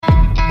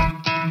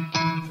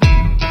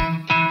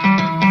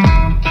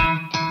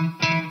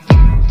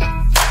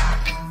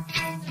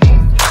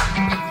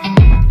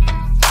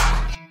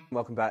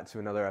welcome back to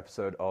another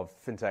episode of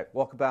FinTech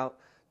Walkabout,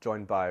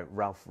 joined by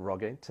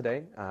Rogge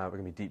today. We're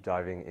going to be deep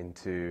diving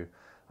into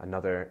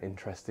another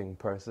interesting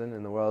person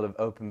in the world of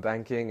open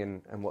banking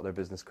and what their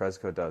business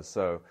Crezco does.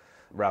 So,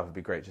 Ralph, it'd be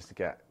great just to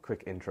get a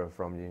quick intro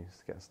from you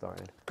to get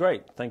started.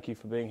 Great, thank you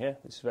for being here.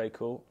 This is very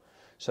cool.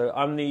 So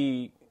I'm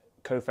the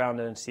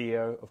co-founder and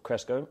CEO of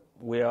Crezco.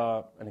 We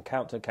are an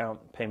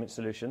account-to-account payment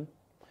solution.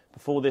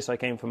 Before this, I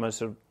came from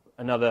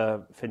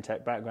another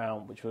fintech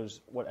background, which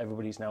was what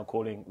everybody's now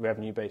calling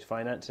revenue-based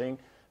financing,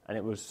 and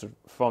it was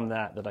from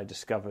that I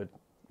discovered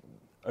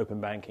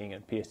open banking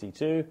and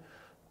PSD2,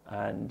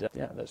 and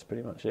that's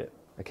pretty much it.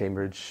 A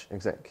Cambridge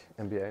exec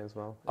MBA as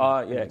well?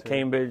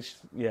 Cambridge,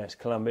 yes,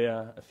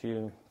 Columbia, a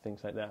few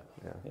things like that.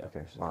 Yeah.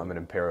 Okay. Well, I'm an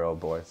Imperial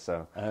boy,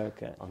 so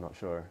okay. I'm not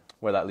sure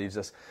where that leaves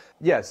us.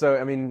 Yeah, so,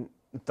 I mean,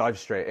 dive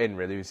straight in,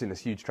 really. We've seen this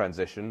huge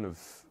transition of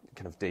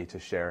kind of data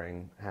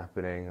sharing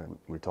happening.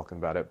 We were talking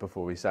about it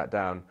before we sat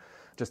down.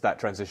 Just that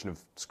transition of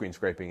screen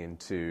scraping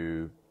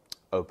into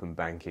open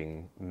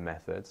banking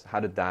methods.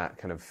 How did that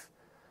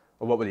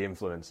or what were the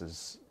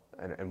influences,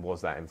 and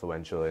was that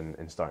influential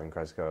in starting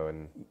Crezco?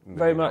 And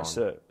very much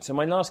so. So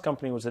my last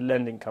company was a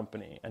lending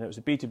company, and it was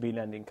a B2B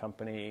lending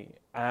company.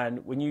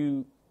 And when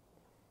you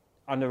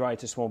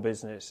underwrite a small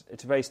business,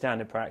 it's a very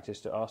standard practice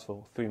to ask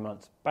for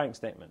 3-month bank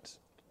statements.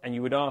 And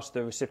you would ask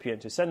the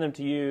recipient to send them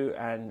to you,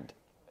 and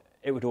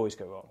it would always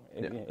go wrong.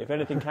 If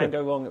anything can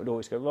go wrong, it would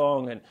always go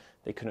wrong, and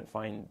they couldn't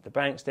find the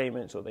bank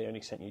statements, or they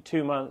only sent you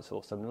 2 months,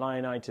 or some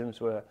line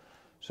items were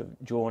sort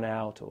of drawn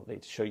out, or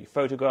they'd show you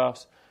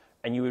photographs,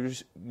 and you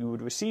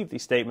would receive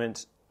these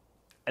statements,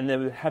 and there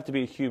would have to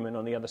be a human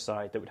on the other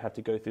side that would have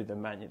to go through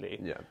them manually.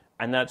 Yeah.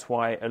 And that's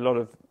why a lot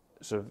of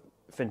sort of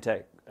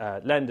fintech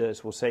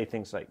lenders will say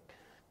things like,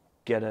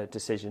 get a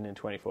decision in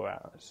 24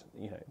 hours,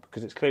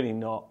 because it's clearly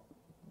not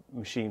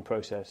machine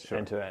processed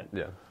end to end.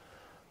 Yeah.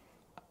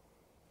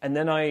 And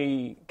then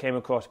I came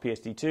across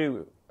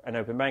PSD2 and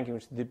open banking,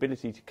 which is the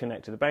ability to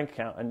connect to the bank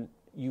account, and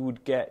you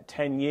would get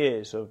 10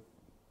 years of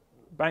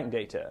bank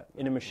data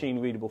in a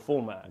machine-readable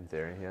format. In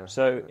theory, yeah.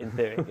 So, in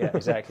theory, yeah,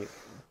 exactly.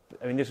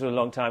 I mean, this was a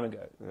long time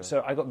ago. Yeah.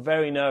 So I got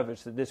very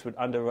nervous that this would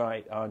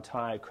underwrite our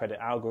entire credit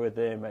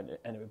algorithm, and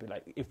it would be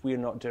like, if we're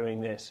not doing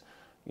this,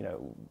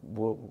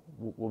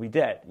 we'll be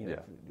dead.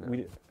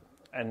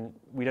 And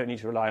we don't need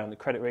to rely on the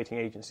credit rating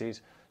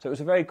agencies. So it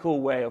was a very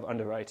cool way of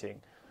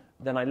underwriting.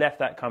 Then I left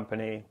that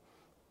company,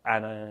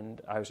 and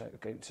I was like,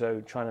 okay,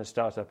 so trying to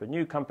start up a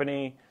new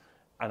company,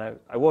 and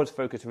I was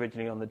focused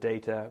originally on the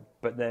data,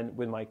 but then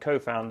with my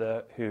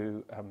co-founder,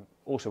 who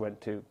also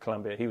went to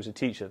Columbia, he was a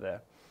teacher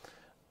there,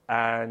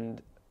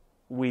 and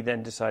we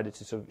then decided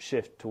to sort of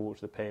shift towards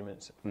the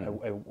payments,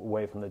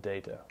 away from the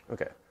data.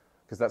 Okay,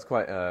 because that's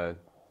quite, I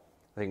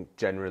think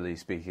generally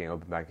speaking,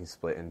 open banking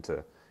split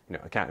into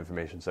account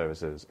information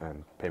services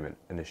and payment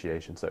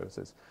initiation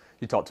services.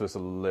 You talk to us a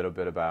little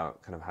bit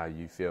about kind of how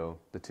you feel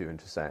the two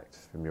intersect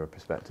from your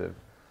perspective.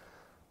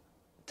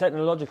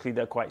 Technologically,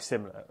 they're quite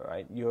similar,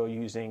 right? You're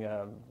using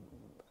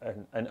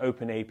an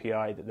open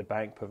API that the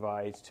bank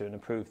provides to an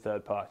approved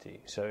third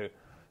party. So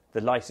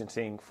the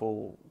licensing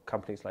for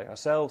companies like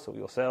ourselves or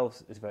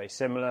yourselves is very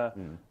similar.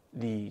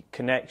 The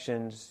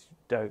connections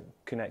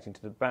connecting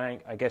to the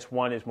bank, I guess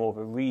one is more of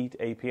a read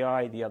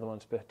API, the other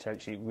one's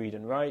potentially read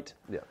and write.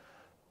 Yeah.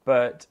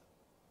 But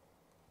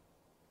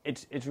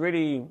it's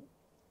really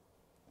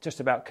just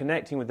about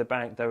connecting with the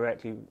bank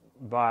directly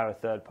via a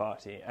third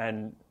party,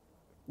 and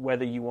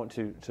whether you want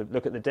to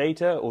look at the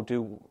data or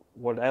do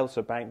what else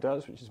a bank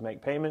does, which is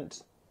make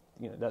payments,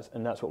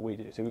 that's what we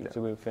do.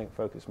 So we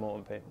focus more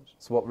on payments.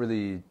 So what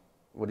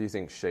do you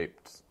think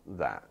shaped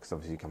that? Because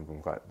obviously you come from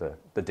quite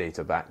the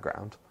data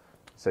background.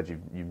 You said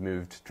you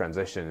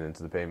transitioned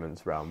into the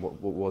payments realm.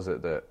 What was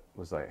it that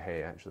was like,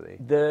 hey, actually?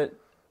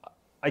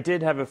 I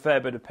did have a fair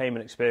bit of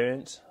payment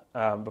experience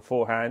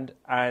beforehand,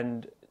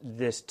 and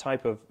this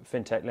type of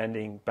fintech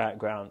lending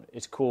background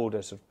is called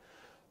a sort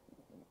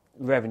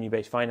of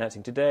revenue-based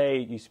financing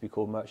today. It used to be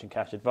called merchant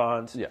cash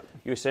advance. Yeah.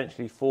 You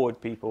essentially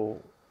forward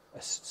people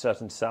a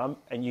certain sum,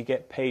 and you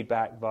get paid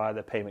back via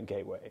the payment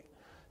gateway.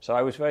 So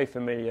I was very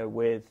familiar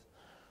with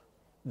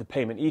the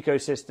payment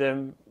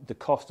ecosystem, the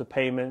cost of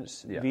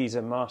payments,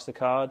 Visa,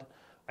 MasterCard.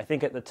 I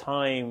think at the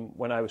time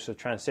when I was sort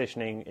of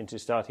transitioning into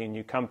starting a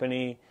new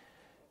company,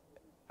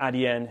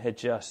 Adyen had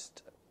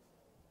just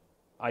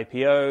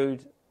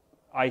IPO'd,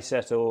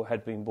 iSettle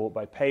had been bought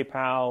by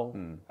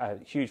PayPal,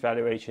 huge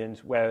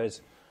valuations,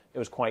 whereas it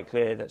was quite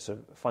clear that sort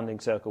of Funding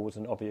Circle was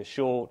an obvious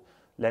short,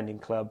 Lending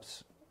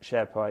Club's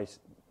share price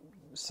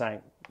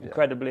sank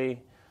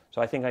incredibly.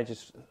 So I think I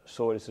just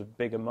saw it as a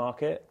bigger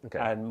market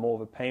and more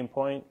of a pain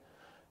point,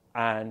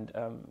 and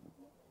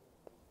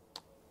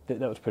that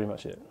was pretty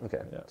much it.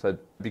 Okay, so it'd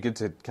be good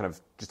to kind of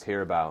just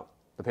hear about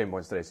the pain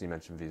points today. So you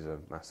mentioned Visa,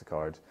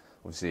 MasterCard.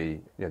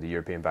 Obviously, the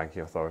European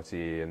Banking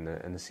Authority and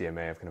the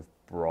CMA have kind of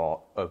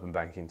brought open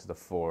banking to the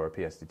fore,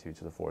 PSD2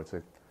 to the fore,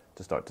 to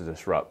start to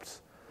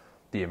disrupt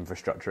the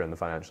infrastructure and the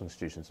financial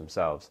institutions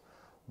themselves.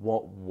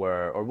 What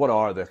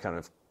are the kind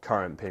of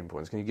current pain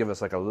points? Can you give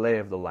us like a lay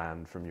of the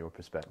land from your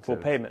perspective? For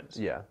payments?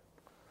 Yeah.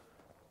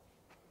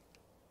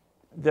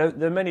 There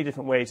are many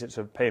different ways that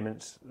sort of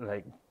payments,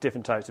 like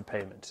different types of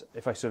payments.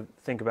 If I sort of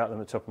think about them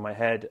at the top of my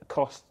head,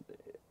 cost,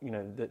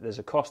 there's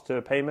a cost to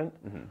a payment,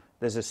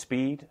 there's a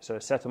speed, so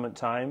a settlement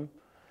time,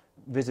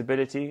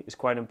 visibility is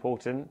quite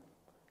important,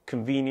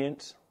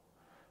 convenience.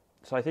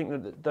 So I think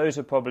that those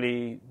are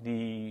probably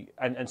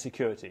and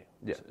security.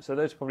 Yeah. So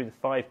those are probably the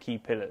 5 key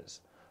pillars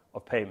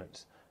of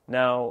payments.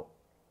 Now,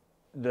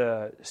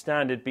 the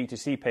standard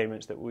B2C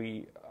payments that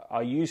we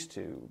are used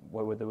to,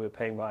 whether we're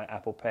paying via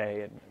Apple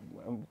Pay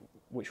and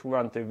which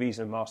run through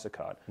Visa and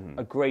MasterCard,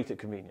 are great at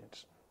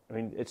convenience. I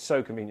mean, it's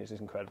so convenient,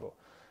 it's incredible.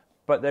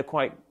 But they're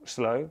quite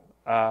slow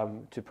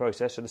to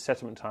process, so the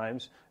settlement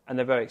times, and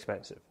they're very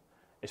expensive,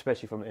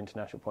 especially from an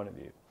international point of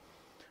view.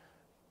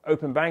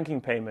 Open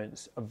banking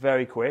payments are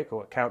very quick,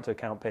 or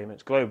account-to-account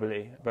payments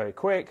globally are very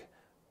quick.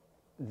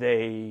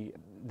 The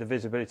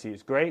visibility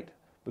is great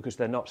because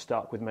they're not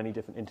stuck with many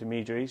different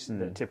intermediaries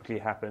that typically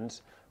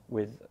happens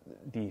with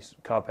these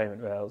card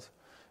payment rails,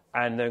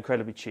 and they're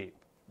incredibly cheap.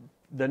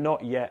 They're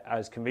not yet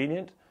as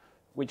convenient,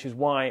 which is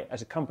why,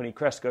 as a company,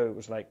 Crezco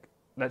was like,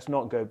 let's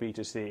not go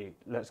B2C,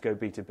 let's go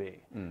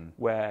B2B,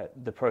 where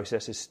the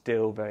process is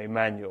still very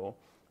manual,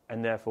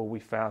 and therefore we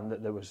found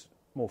that there was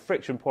more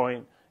friction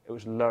point, it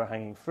was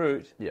lower-hanging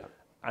fruit,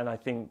 and I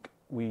think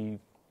we've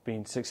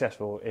been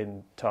successful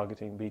in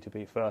targeting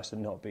B2B first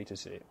and not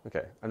B2C.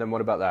 Okay, and then what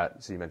about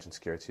that? So you mentioned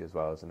security as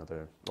well as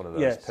another one of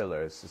those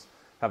pillars. Just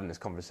having this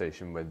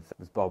conversation with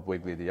Bob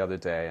Wigley the other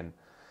day, and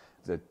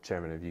the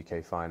chairman of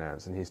UK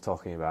Finance, and he's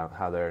talking about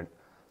how they're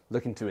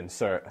looking to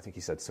insert, I think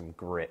he said, some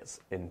grit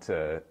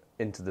into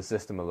the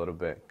system a little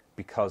bit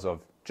because of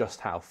just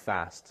how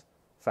faster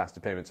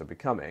payments are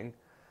becoming.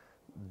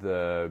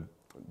 The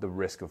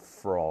risk of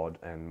fraud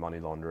and money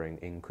laundering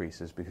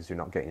increases because you're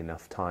not getting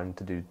enough time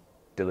to do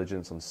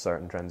diligence on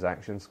certain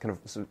transactions.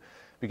 So it'd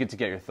be good to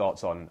get your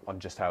thoughts on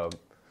just how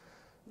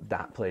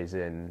that plays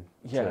in.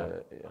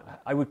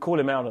 I would call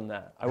him out on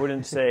that. I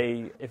wouldn't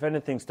say if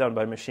anything's done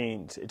by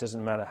machines, it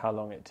doesn't matter how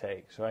long it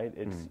takes, right?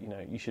 It's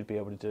you should be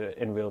able to do it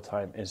in real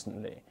time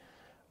instantly.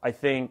 I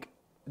think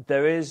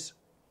there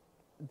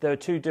are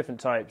 2 different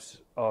types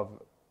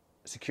of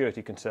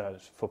security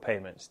concerns for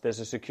payments. There's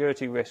a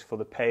security risk for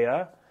the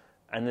payer,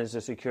 and there's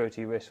a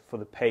security risk for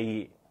the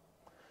payee,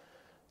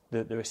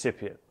 the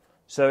recipient.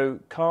 So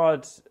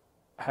cards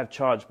have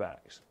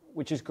chargebacks,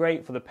 which is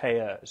great for the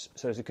payers.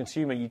 So as a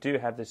consumer, you do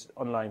have this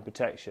online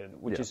protection,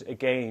 which is,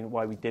 again,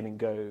 why we didn't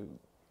go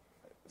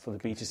for the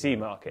B2C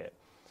market.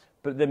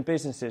 But then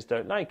businesses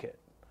don't like it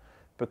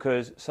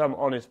because some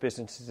honest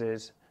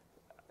businesses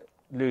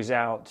lose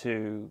out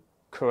to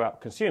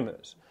corrupt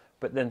consumers,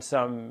 but then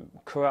some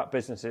corrupt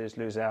businesses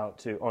lose out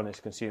to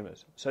honest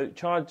consumers. So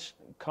charge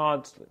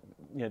cards,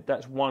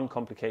 that's one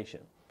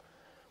complication.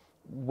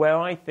 Where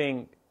I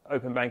think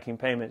open banking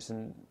payments,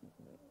 and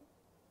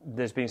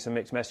there's been some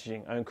mixed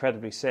messaging, are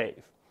incredibly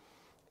safe,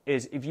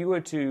 is if you were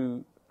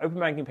to... Open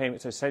banking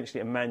payments are essentially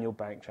a manual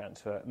bank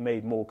transfer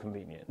made more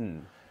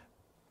convenient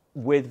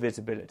with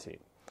visibility.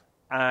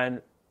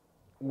 And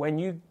when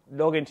you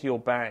log into your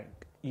bank,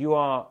 you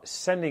are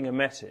sending a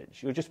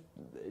message.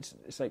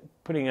 It's like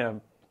putting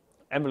an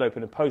envelope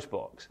in a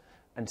postbox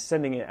and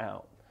sending it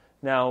out.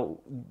 Now,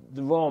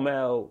 the Royal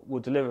Mail will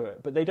deliver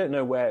it, but they don't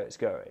know where it's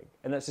going.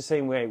 And that's the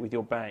same way with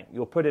your bank.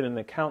 You'll put in an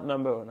account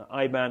number or an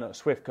IBAN or a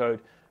SWIFT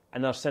code,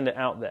 and they'll send it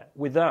out there.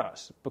 With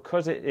us,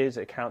 because it is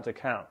account to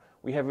account,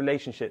 we have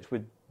relationships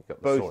with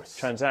both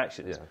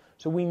transactions. Yeah.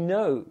 So we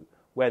know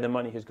where the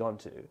money has gone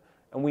to,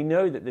 and we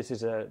know that this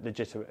is a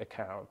legitimate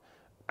account,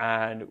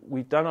 and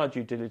we've done our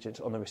due diligence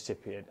on the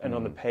recipient and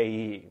on the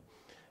payee.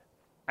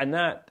 And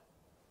that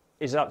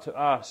is up to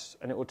us,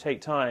 and it will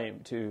take time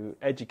to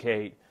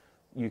educate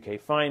UK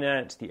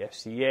Finance, the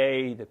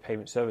FCA, the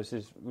payment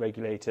services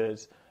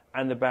regulators,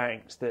 and the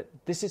banks that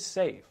this is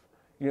safe.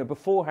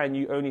 Beforehand,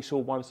 you only saw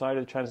one side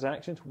of the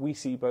transactions. We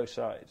see both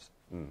sides.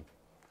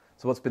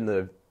 So what's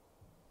been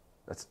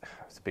it's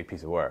a big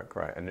piece of work,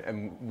 right?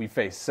 And we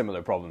face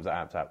similar problems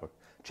at AppTap,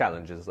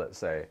 challenges, let's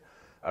say,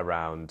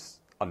 around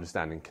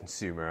understanding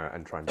consumer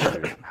and trying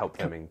to help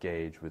them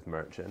engage with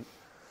merchant.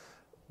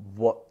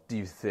 What do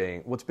you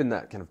think, what's been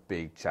that kind of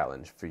big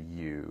challenge for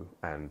you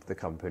and the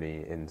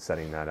company in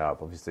setting that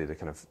up? Obviously,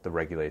 the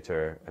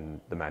regulator and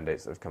the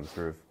mandates that have come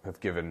through have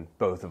given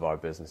both of our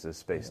businesses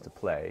space to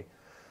play.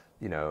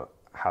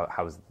 How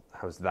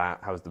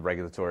have the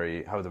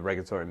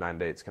regulatory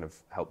mandates kind of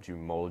helped you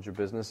mold your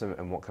business,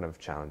 and what kind of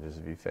challenges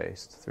have you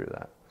faced through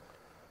that?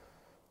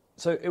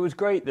 So it was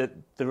great that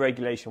the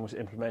regulation was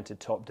implemented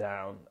top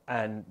down,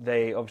 and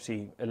they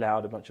obviously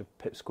allowed a bunch of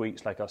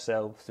pipsqueaks like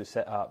ourselves to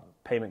set up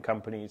payment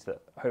companies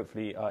that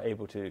hopefully are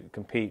able to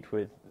compete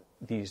with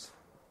these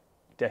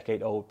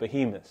decade-old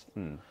behemoths.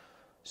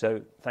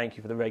 So thank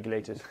you for the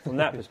regulators from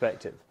that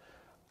perspective.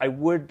 I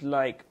would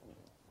like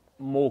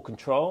more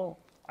control.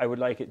 I would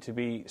like it to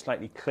be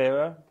slightly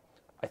clearer.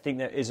 I think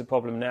there is a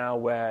problem now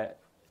where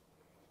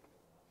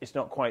it's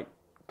not quite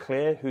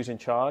clear who's in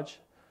charge,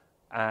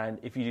 and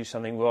if you do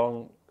something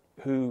wrong,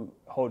 who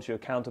holds you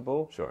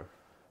accountable. Sure.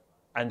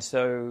 And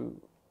so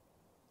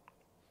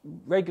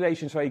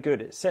regulation's very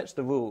good. It sets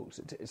the rules.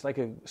 It's like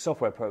a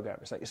software program.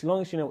 It's like, as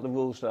long as you know what the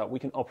rules are, we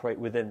can operate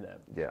within them.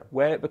 Yeah.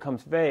 Where it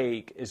becomes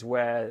vague is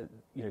where,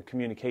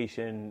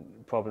 communication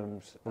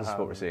problems. This is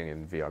what we're seeing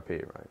in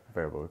VRP, right?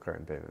 Variable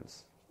recurring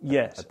payments.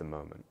 Yes. At the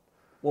moment.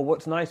 Well,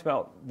 what's nice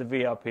about the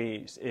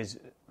VRPs is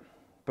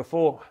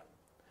before.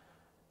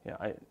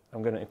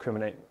 I'm going to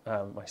incriminate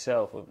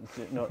myself, or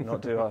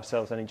not do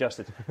ourselves any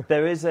justice.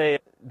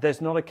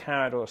 There's not a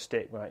carrot or a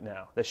stick right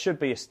now. There should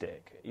be a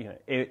stick.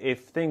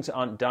 If things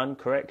aren't done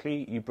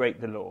correctly, you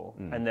break the law,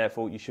 and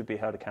therefore you should be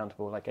held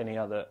accountable like any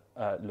other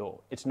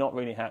law. It's not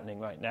really happening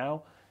right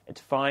now.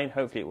 It's fine.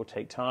 Hopefully, it will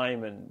take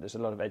time, and there's a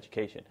lot of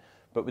education.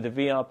 But with the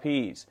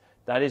VRPs,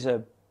 that is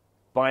a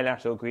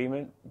bilateral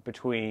agreement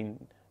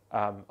between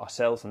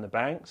ourselves and the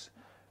banks,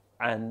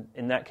 and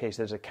in that case,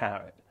 there's a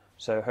carrot.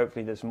 So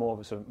hopefully there's more of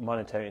a sort of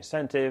monetary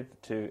incentive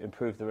to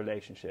improve the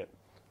relationship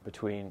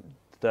between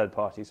third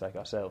parties like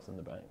ourselves and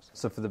the banks.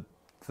 So for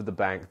the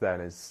bank then,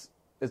 is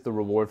the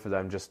reward for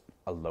them just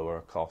a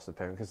lower cost of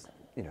payment? Because,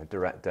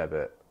 direct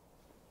debit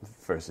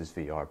versus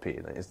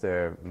VRP, is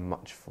there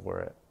much for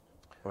it?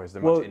 Or is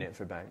there much in it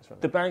for banks?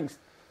 The banks,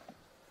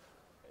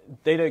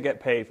 they don't get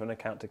paid for an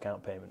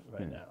account-to-account payment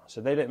right now.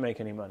 So they don't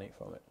make any money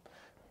from it.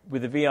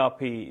 With the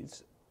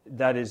VRPs,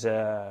 that is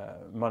a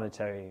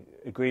monetary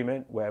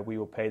agreement where we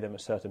will pay them a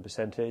certain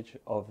percentage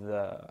of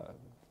the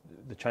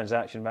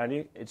transaction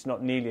value. It's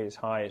not nearly as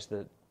high as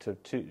the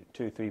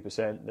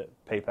 2-3% that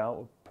PayPal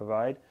will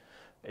provide.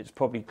 It's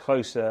probably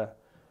closer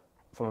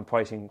from a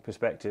pricing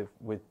perspective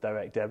with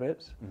direct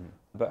debits,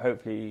 but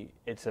hopefully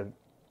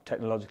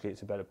technologically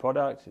it's a better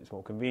product, it's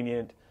more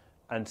convenient,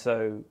 and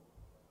so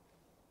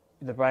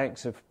the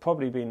banks have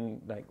probably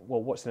been like,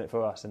 well, what's in it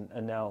for us?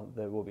 And now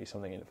there will be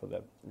something in it for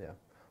them. Yeah.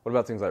 What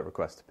about things like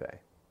request to pay?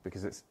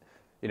 Because it's,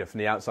 from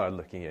the outside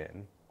looking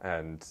in,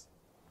 and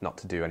not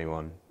to do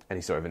anyone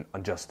any sort of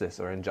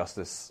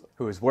injustice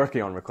who is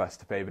working on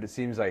request to pay, but it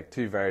seems like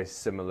two very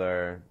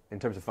similar, in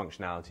terms of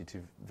functionality,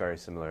 two very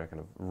similar kind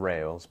of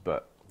rails,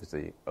 but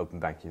obviously open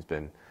banking has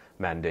been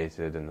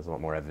mandated and there's a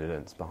lot more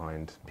evidence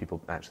behind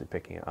people actually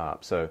picking it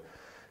up. So,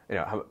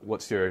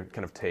 what's your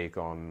kind of take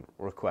on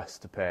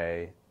request to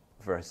pay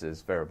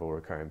versus variable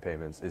recurring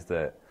payments? Is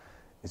it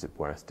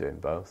worth doing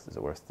both? Is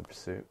it worth the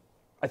pursuit?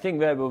 I think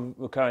variable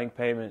recurring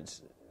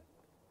payments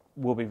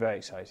will be very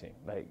exciting.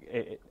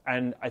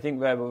 And I think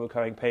variable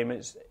recurring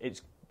payments,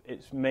 its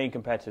main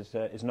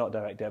competitor is not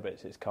direct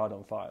debits; it's card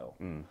on file,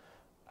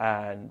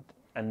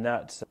 and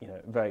that's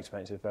very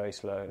expensive, very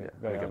slow. Yeah,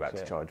 very go back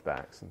unclear. to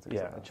chargebacks and things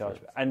like that.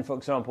 And for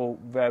example,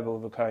 variable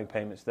recurring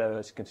payments, there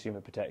is consumer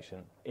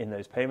protection in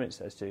those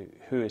payments as to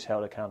who is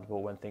held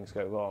accountable when things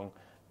go wrong,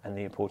 and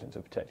the importance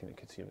of protecting the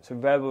consumer. So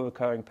variable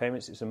recurring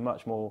payments is a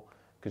much more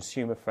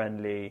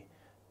consumer-friendly,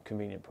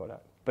 convenient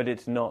product. But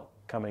it's not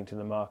coming to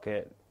the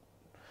market.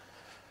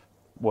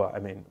 Well,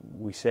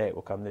 we say it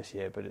will come this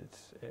year, but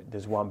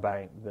there's one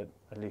bank that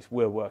at least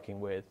we're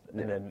working with,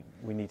 and then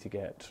we need to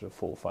get sort of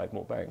 4 or 5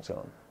 more banks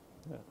on.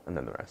 Yeah. And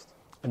then the rest.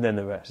 And then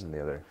the rest. And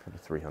the other kind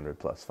of 300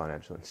 plus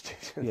financial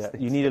institutions. Yeah,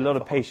 you need a lot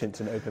of patience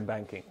in open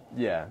banking.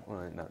 Yeah,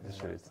 well, that's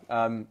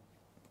true.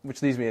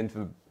 Which leads me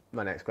into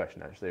my next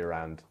question, actually,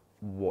 around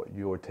what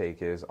your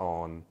take is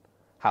on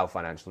how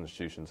financial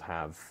institutions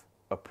have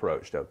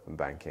approached open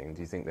banking.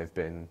 Do you think they've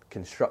been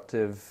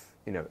constructive?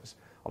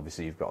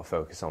 Obviously you've got to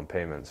focus on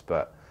payments,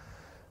 but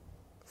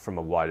from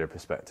a wider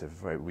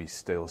perspective, right, we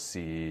still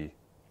see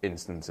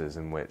instances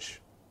in which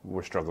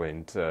we're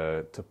struggling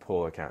to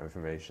pull account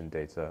information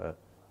data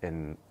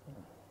in,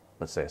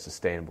 let's say, a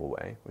sustainable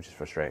way, which is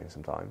frustrating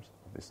sometimes,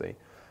 obviously.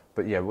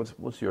 But yeah,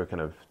 what's your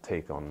kind of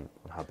take on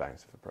how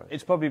banks have approached?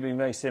 It's probably been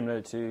very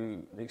similar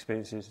to the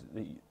experiences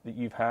that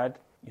you've had.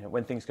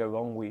 When things go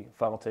wrong, we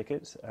file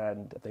tickets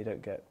and they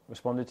don't get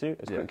responded to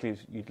as quickly as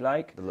you'd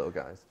like. The little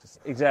guys.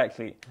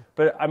 Exactly.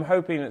 But I'm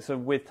hoping that sort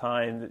of with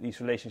time that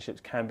these relationships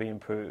can be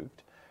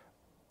improved.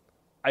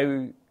 Do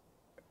you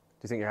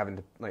think you're having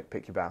to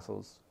pick your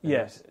battles?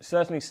 Yes,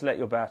 certainly select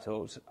your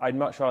battles. I'd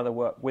much rather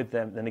work with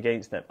them than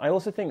against them. I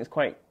also think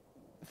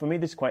for me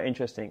this is quite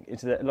interesting, is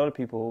that a lot of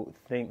people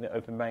think that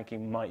open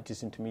banking might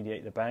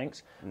disintermediate the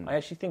banks. I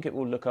actually think it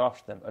will look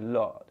after them a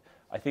lot.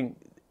 I think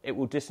it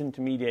will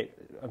disintermediate,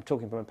 I'm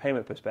talking from a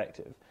payment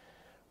perspective.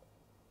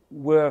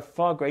 We're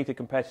far greater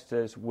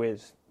competitors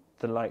with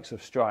the likes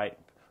of Stripe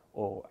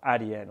or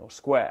Adyen or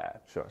Square,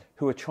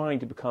 who are trying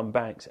to become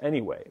banks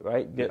anyway,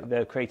 right?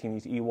 They're creating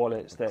these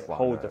e-wallets that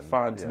hold the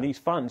funds, and these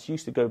funds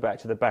used to go back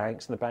to the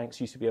banks, and the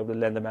banks used to be able to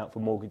lend them out for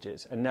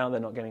mortgages, and now they're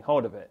not getting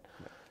hold of it.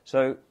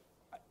 So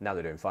now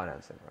they're doing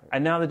financing, right?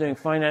 And now they're doing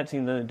financing,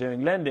 and they're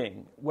doing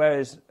lending,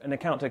 whereas an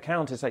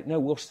account-to-account is like, no,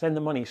 we'll send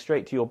the money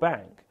straight to your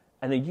bank,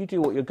 and then you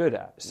do what you're good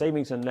at,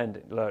 savings and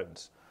lending,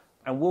 loans.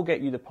 And we'll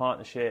get you the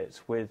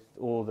partnerships with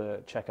all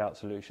the checkout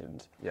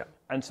solutions. Yeah.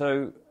 And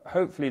so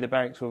hopefully the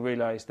banks will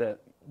realise that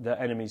their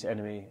enemy's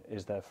enemy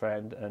is their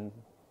friend, and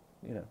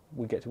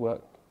we get to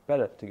work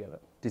better together.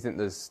 Do you think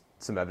there's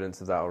some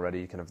evidence of that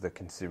already, kind of the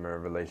consumer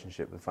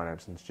relationship with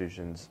financial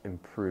institutions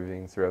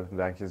improving through open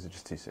banking? Is it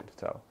just too soon to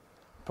tell?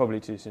 Probably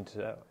too soon to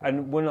tell.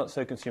 And we're not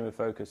so consumer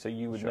focused, so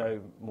you would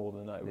know more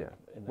than I would. Yeah.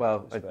 In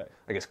that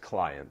I guess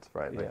client,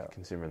 right? Like Yeah.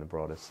 consumer in the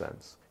broadest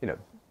sense.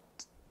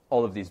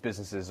 All of these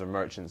businesses or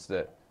merchants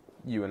that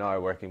you and I are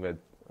working with,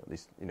 at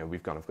least,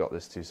 we've kind of got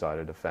this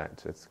two-sided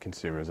effect. It's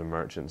consumers and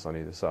merchants on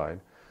either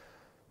side.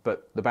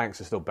 But the banks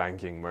are still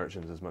banking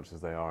merchants as much as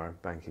they are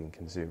banking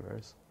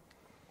consumers.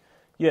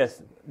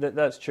 Yes,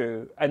 that's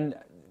true. And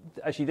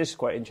actually, this is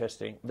quite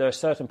interesting. There are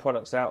certain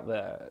products out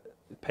there,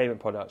 payment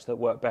products, that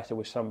work better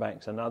with some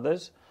banks than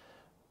others.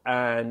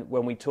 And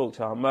when we talk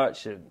to our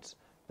merchants,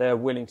 they're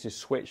willing to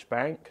switch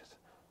banks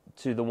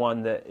to the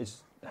one that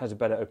has a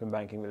better open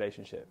banking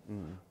relationship.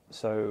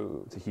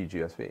 So it's a huge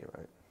USP,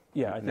 right?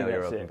 Yeah, I think now that's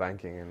you're open it.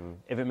 banking, and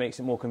if it makes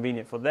it more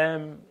convenient for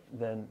them,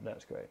 then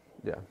that's great.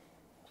 Yeah.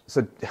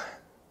 So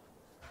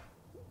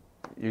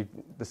the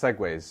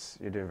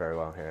segues, you're doing very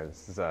well here.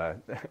 This is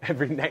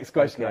every next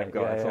question I've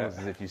got. It's almost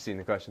as if you've seen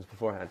the questions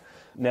beforehand.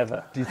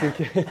 Never. Do you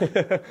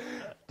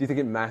think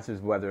it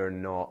matters whether or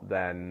not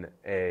then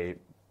a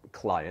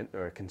client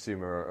or a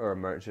consumer or a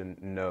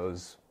merchant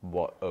knows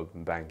what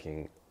open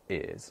banking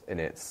is in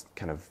its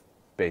kind of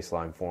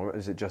baseline form? Or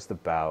is it just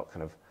about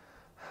kind of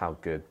how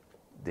good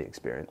the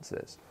experience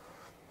is?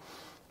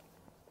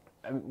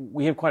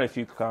 We have quite a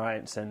few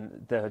clients,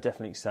 and there are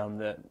definitely some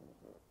that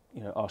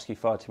ask you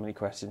far too many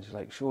questions.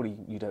 Like, surely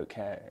you don't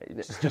care.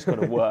 It's just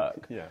got to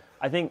work. Yeah.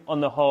 I think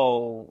on the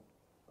whole,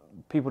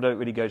 people don't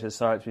really go to the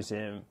Science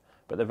Museum,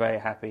 but they're very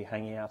happy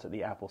hanging out at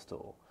the Apple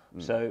Store.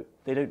 So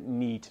they don't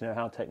need to know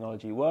how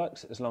technology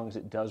works as long as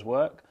it does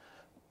work.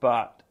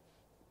 But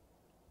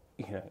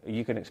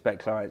you can expect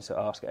clients to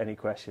ask any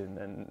question,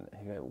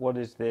 and what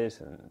is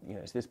this? And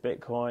is this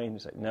Bitcoin?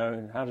 It's like, no.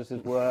 And how does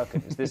this work?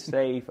 And is this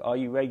safe? Are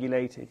you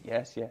regulated?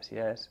 Yes.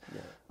 Yeah.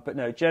 But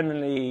no,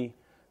 generally,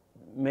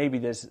 maybe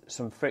there's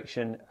some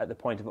friction at the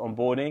point of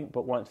onboarding,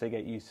 but once they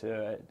get used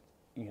to it,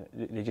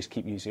 they just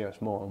keep using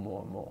us more and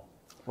more and more.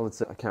 Well,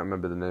 I can't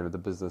remember the name of the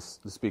business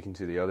I was speaking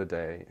to the other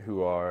day,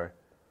 who are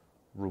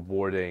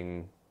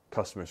rewarding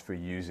customers for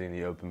using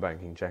the open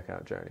banking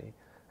checkout journey.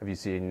 Have you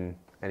seen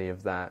any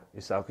of that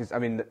yourself? Because,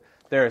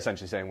 they're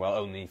essentially saying, well,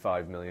 only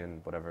 5 million,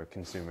 whatever,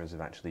 consumers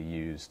have actually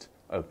used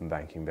open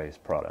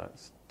banking-based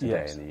products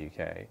today in the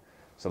UK.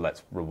 So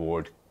let's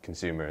reward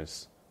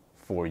consumers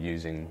for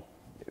using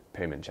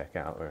payment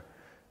checkout.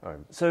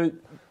 So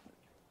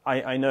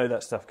I know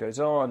that stuff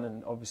goes on,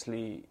 and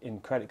obviously in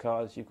credit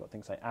cards, you've got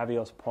things like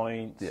Avios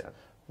points,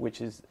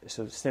 which is a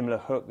sort of similar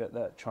hook that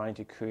they're trying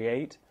to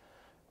create.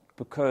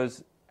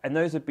 And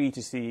those are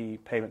B2C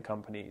payment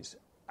companies.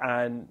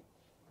 And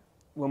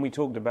when we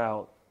talked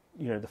about,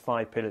 the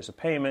 5 pillars of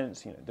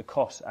payments, the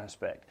cost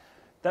aspect,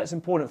 that's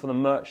important for the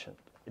merchant.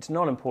 It's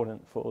not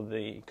important for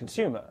the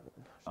consumer.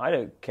 I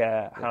don't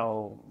care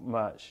how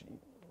much,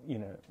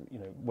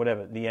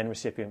 whatever the end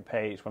recipient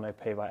pays when I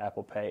pay by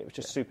Apple Pay. It was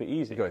just super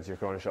easy. You go into your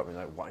corner shop and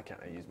you're like, why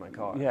can't I use my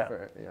card?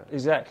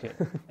 Exactly.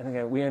 And they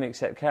go, we only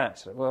accept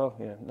cash. Like, well,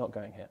 not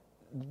going here.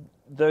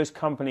 Those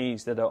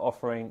companies that are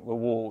offering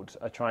rewards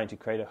are trying to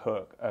create a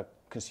hook, a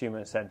consumer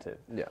incentive.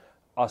 Yeah.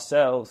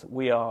 Ourselves,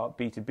 we are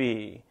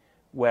B2B,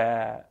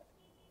 where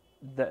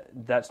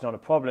that's not a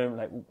problem.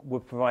 Like,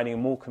 we're providing a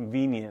more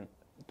convenient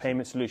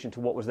payment solution to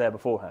what was there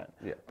beforehand.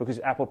 Yeah. Because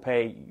Apple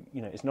Pay,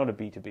 it's not a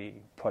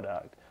B2B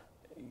product.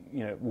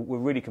 We're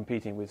really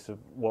competing with sort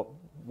of what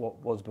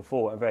was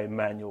before a very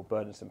manual,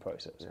 burdensome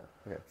process. Yeah.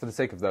 Okay. For the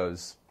sake of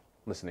those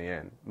listening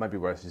in, it might be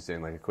worth just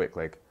doing like a quick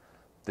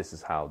this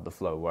is how the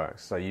flow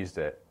works. So I used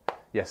it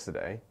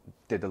yesterday,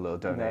 did a little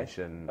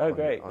donation on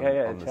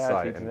the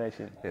site. And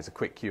it's a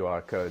quick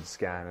QR code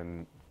scan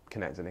and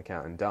connect an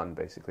account and done,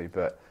 basically.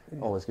 But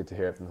always good to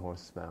hear it from the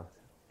horse's mouth.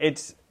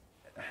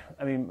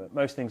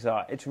 Most things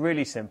are. It's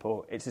really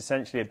simple. It's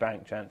essentially a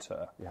bank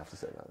transfer. You have to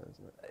say that,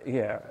 isn't it?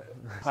 Yeah.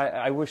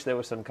 I wish there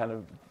was some kind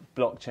of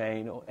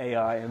blockchain or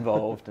AI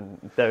involved, and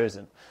there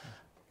isn't.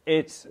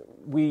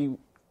 We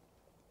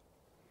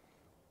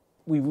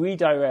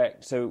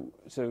redirect, so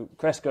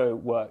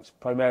Crezco works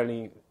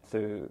primarily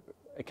through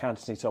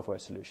accountancy software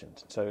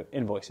solutions, so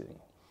invoicing.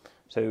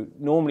 So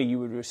normally you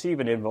would receive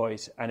an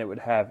invoice and it would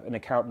have an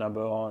account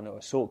number on, or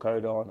a sort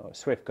code on, or a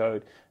SWIFT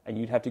code, and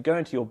you'd have to go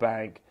into your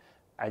bank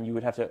and you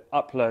would have to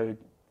upload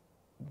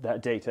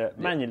that data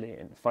manually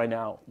and find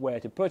out where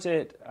to put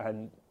it,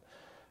 and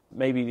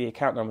maybe the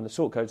account number and the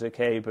sort code's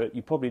okay, but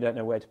you probably don't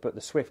know where to put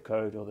the SWIFT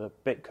code or the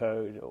BIT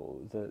code or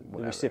the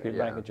recipient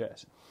bank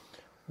address.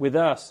 With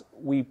us,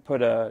 we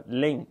put a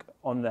link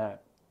on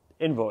that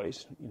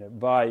invoice,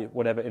 by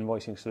whatever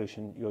invoicing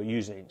solution you're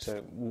using.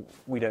 So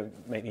we don't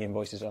make the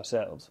invoices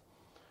ourselves.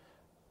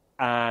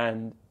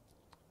 Or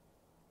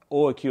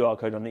a QR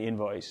code on the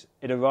invoice.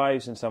 It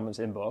arrives in someone's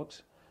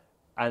inbox,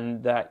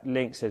 and that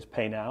link says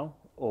pay now,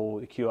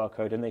 or the QR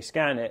code, and they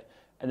scan it.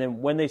 And then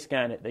when they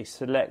scan it, they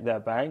select their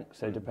bank.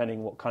 So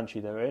depending what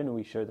country they're in,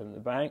 we show them the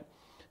bank.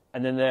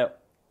 And then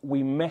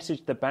we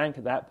message the bank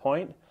at that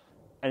point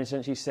and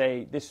essentially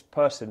say, this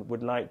person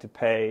would like to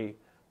pay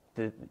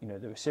the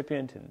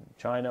recipient in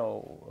China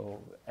or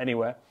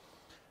anywhere,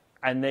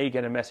 and they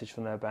get a message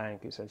from their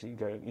bank, essentially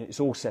going, it's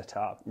all set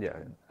up,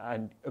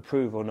 and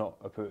approve or not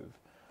approve.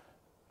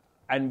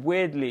 And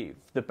weirdly,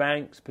 the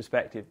bank's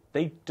perspective,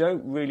 they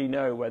don't really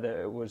know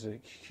whether it was a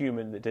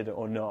human that did it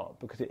or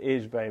not, because it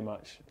is very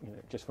much,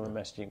 just from a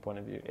messaging point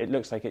of view. It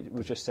looks like it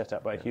was just set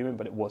up by a human,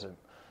 but it wasn't.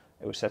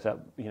 It was set up,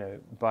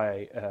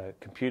 by a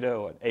computer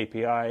or an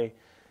API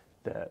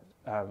that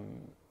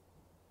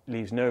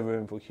leaves no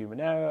room for human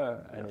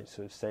error, and it's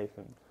sort of safe.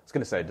 And I was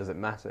going to say, does it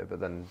matter? But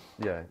then,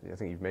 I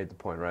think you've made the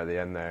point right at the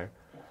end there.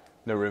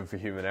 No room for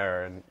human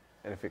error, and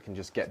if it can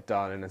just get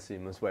done in a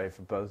seamless way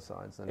for both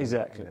sides, then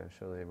exactly.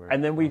 Surely we're.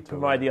 And then we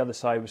provide the other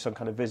side with some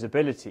kind of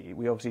visibility.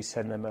 We obviously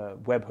send them a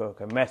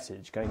webhook, a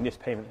message going, this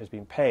payment has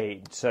been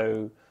paid.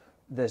 So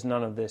there's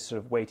none of this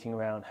sort of waiting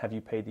around, have you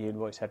paid the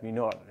invoice, have you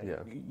not?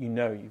 You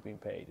know you've been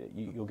paid.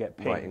 You'll get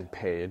paid. Writing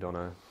paid on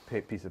a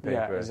piece of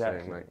paper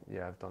saying,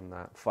 I've done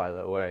that, file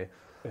it away.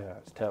 Yeah,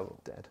 it's terrible.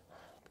 Dead.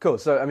 Cool.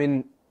 So, I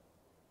mean,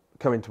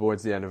 coming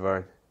towards the end of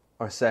our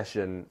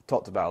session,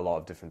 talked about a lot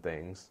of different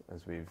things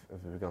as we've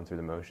gone through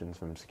the motions,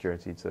 from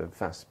security to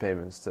fast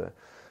payments to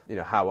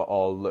how it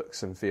all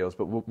looks and feels.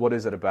 But what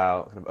is it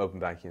about kind of open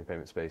banking in the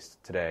payment space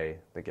today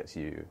that gets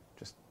you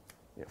just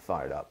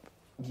fired up?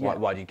 Yeah.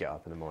 Why do you get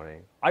up in the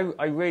morning? I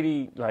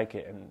really like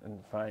it and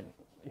find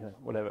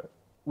whatever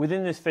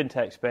within this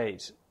fintech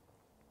space.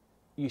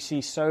 You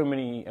see so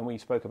many, and we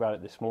spoke about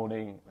it this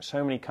morning,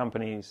 so many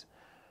companies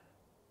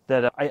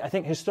that I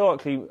think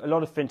historically a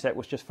lot of fintech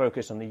was just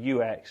focused on the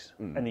UX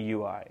and the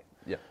UI.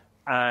 Yeah.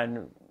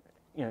 And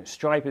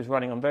Stripe is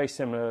running on very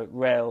similar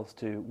rails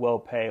to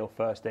WorldPay or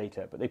First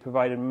Data, but they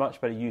provided a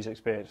much better user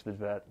experience for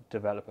the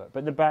developer. But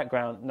in the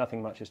background,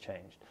 nothing much has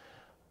changed.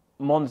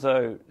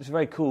 Monzo is a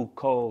very cool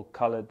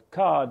coral-coloured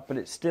card, but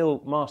it's still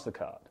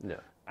MasterCard. Yeah.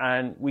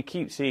 And we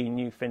keep seeing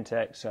new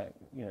fintechs,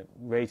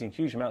 raising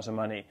huge amounts of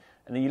money,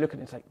 and then you look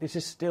at it, it's like, this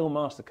is still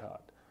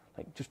MasterCard.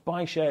 Like, just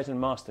buy shares in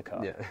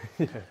MasterCard.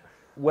 Yeah.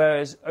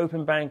 Whereas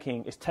open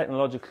banking is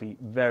technologically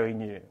very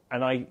new.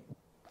 And I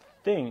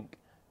think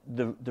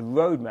the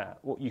roadmap,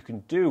 what you can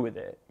do with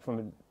it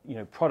from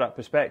a product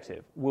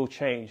perspective, will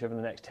change over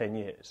the next 10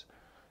 years.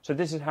 So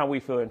this is how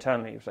we feel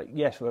internally. It's like,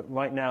 yes,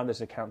 right now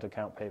there's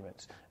account-to-account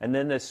payments, and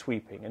then there's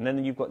sweeping, and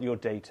then you've got your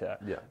data,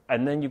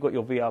 and then you've got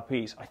your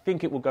VRPs. I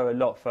think it will go a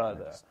lot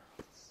further.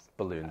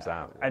 Balloons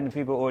out. And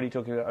people are already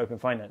talking about open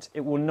finance.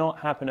 It will not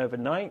happen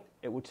overnight.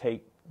 It will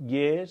take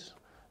years,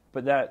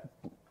 but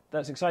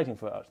that's exciting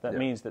for us. That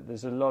means that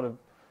there's a lot of,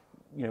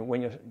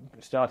 when you're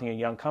starting a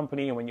young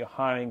company and when you're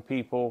hiring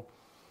people,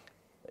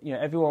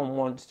 everyone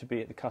wants to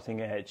be at the cutting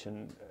edge,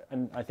 and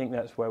I think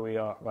that's where we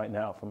are right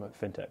now from a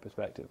fintech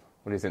perspective.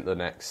 What do you think the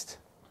next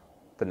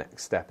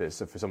step is?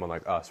 So for someone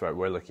like us, right,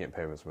 we're looking at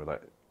payments, and we're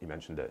like, you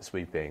mentioned it,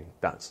 sweeping.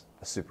 That's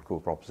a super cool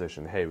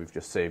proposition. Hey, we've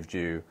just saved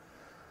you,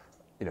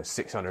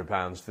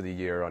 £600 for the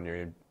year on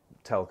your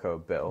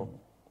telco bill.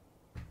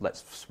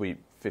 Let's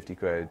sweep 50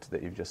 quid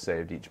that you've just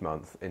saved each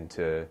month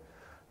into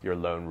your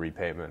loan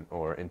repayment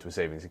or into a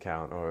savings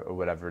account or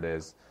whatever it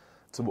is.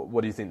 So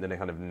what do you think the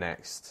kind of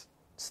next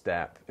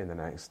step in the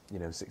next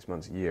 6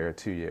 months, a year,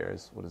 2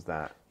 years? What does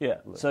that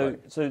look like?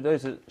 So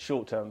those are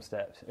short-term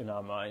steps in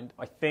our mind.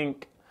 I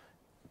think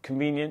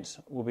convenience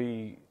will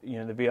be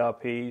the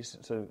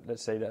VRPs. So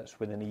let's say that's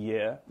within a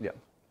year. Yeah.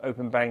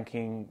 Open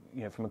banking,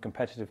 from a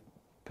competitive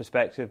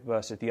perspective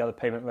versus the other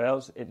payment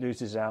rails, it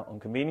loses out on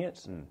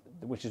convenience,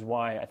 which is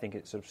why I think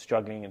it's sort of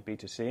struggling in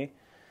B2C.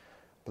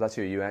 But that's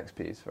your UX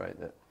piece, right?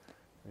 That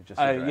we just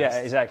yeah,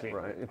 exactly.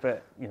 Right.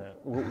 But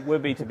we're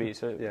B2B,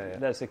 so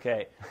that's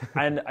okay.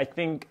 And I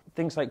think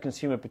things like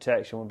consumer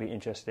protection will be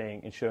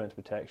interesting, insurance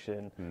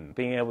protection,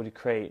 being able to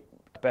create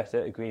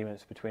better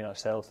agreements between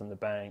ourselves and the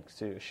banks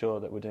to assure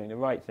that we're doing the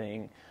right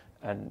thing,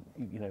 and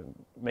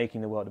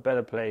making the world a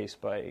better place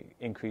by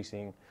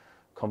increasing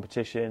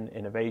competition,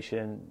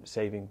 innovation,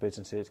 saving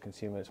businesses,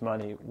 consumers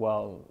money,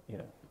 while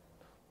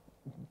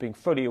being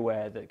fully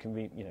aware that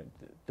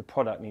the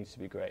product needs to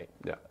be great.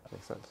 Yeah,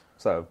 makes sense.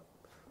 So,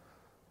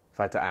 if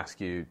I had to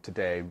ask you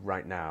today,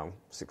 right now,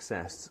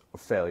 success or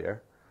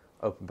failure,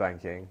 open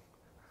banking,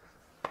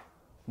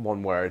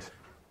 one word.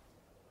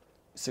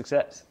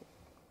 Success.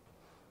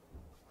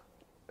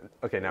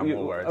 Okay, now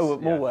more words. Oh,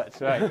 more words,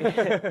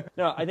 right?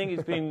 No, I think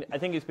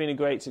it's been a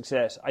great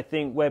success. I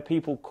think where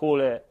people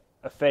call it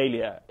a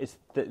failure is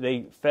that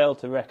they fail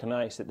to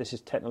recognise that this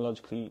is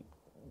technologically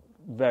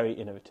very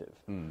innovative.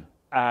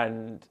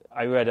 And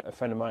I read, a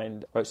friend of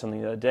mine wrote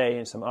something the other day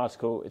in some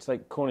article, it's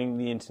like calling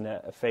the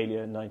internet a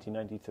failure in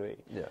 1993.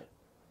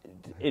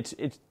 Yeah.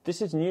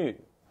 This is new,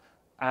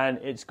 and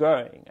it's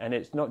growing, and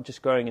it's not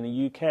just growing in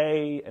the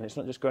UK, and it's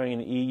not just growing in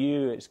the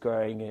EU, it's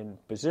growing in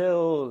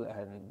Brazil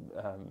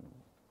and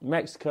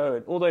Mexico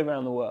and all the way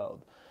around the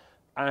world.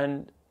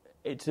 And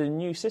it's a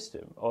new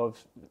system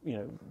of,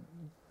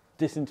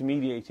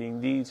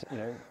 disintermediating these,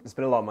 There's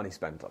been a lot of money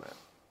spent on it.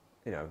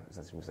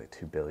 It was like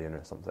 2 billion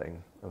or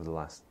something over the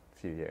last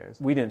few years.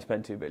 We didn't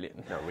spend 2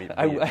 billion. No, we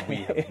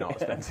have not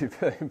spent £2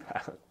 billion.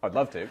 I'd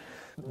love to.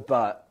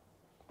 But,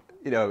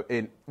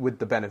 with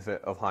the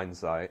benefit of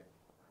hindsight,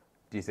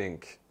 do you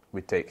think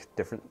we take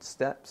different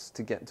steps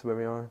to get to where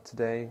we are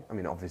today? I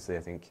mean, obviously,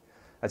 I think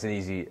that's an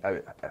easy,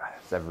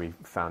 it's every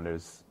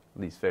founder's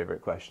least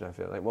favorite question, I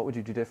feel like. What would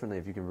you do differently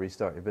if you could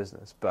restart your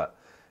business? But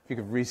if you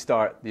could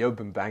restart the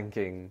open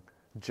banking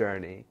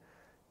journey,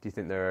 do you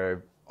think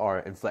there are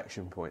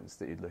inflection points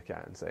that you'd look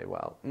at and say,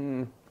 well,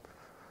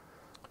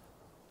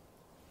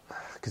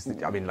 because,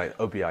 I mean, like,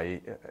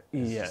 OBI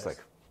is just, like,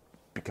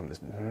 become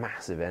this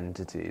massive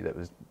entity that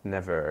was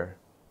never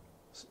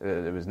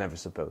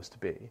supposed to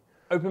be.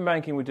 Open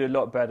banking would do a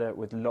lot better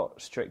with a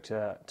lot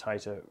stricter,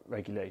 tighter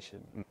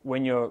regulation.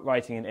 When you're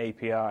writing an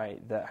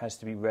API that has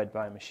to be read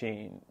by a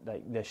machine,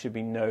 like, there should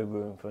be no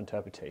room for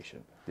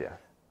interpretation. Yeah.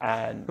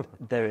 And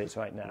there is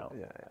right now.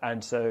 Yeah.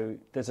 And so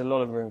there's a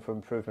lot of room for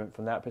improvement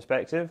from that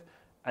perspective,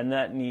 and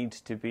that needs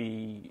to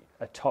be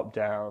a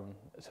top-down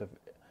sort of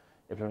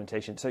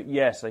implementation. So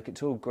yes, like,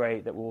 it's all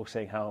great that we're all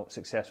saying how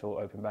successful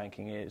open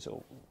banking is,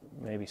 or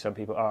maybe some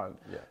people aren't.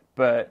 Yeah.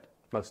 But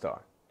most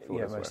are.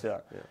 Yeah, most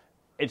are. Yeah.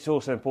 It's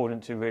also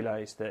important to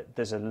realise that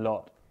there's a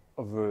lot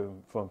of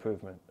room for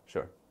improvement.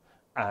 Sure.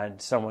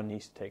 And someone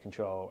needs to take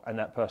control, and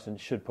that person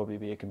should probably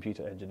be a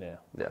computer engineer.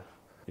 Yeah.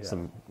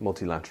 Some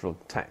multilateral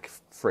tech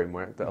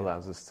framework that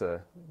allows us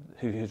to...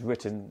 Who's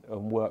written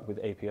and worked with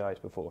APIs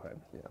beforehand.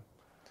 Yeah.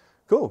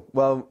 Cool.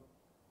 Well,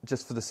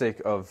 just for the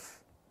sake of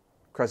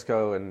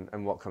Crezco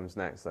and what comes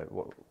next, like,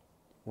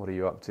 what are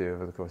you up to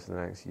over the course of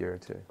the next year or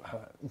two?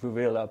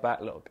 Reveal our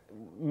backlog.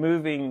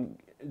 Moving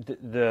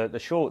the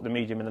short, the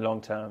medium, and the long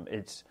term,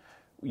 it's,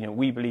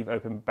 we believe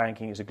open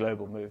banking is a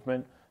global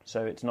movement,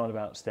 so it's not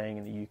about staying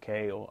in the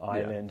UK or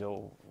Ireland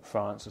or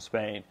France or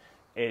Spain.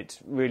 It's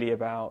really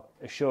about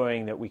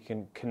assuring that we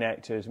can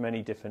connect to as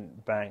many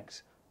different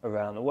banks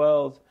around the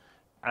world,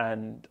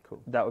 and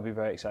that would be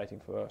very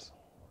exciting for us.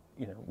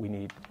 We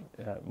need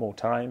more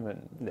time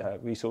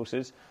and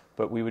resources,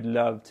 but we would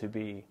love to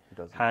be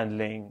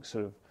handling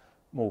sort of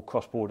more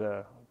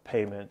cross-border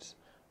payments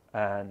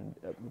and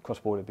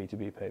cross-border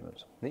B2B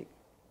payments. Neat.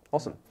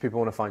 Awesome. If people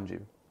want to find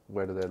you,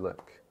 where do they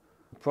look?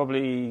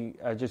 Probably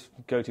just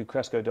go to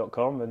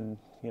Crezco.com and,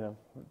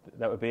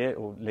 that would be it,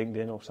 or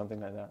LinkedIn or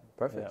something like that.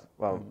 Perfect. Yeah.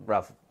 Well,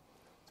 Ralph,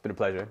 it's been a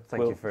pleasure.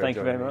 Thank you for Thank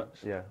you very me. much.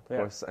 Yeah, of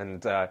course.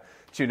 And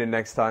tune in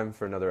next time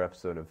for another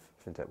episode of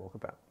FinTech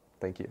Walkabout.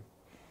 Thank you.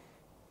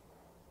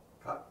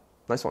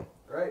 Nice one.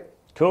 Great.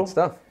 Cool. Good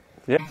stuff.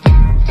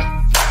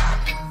 Yeah.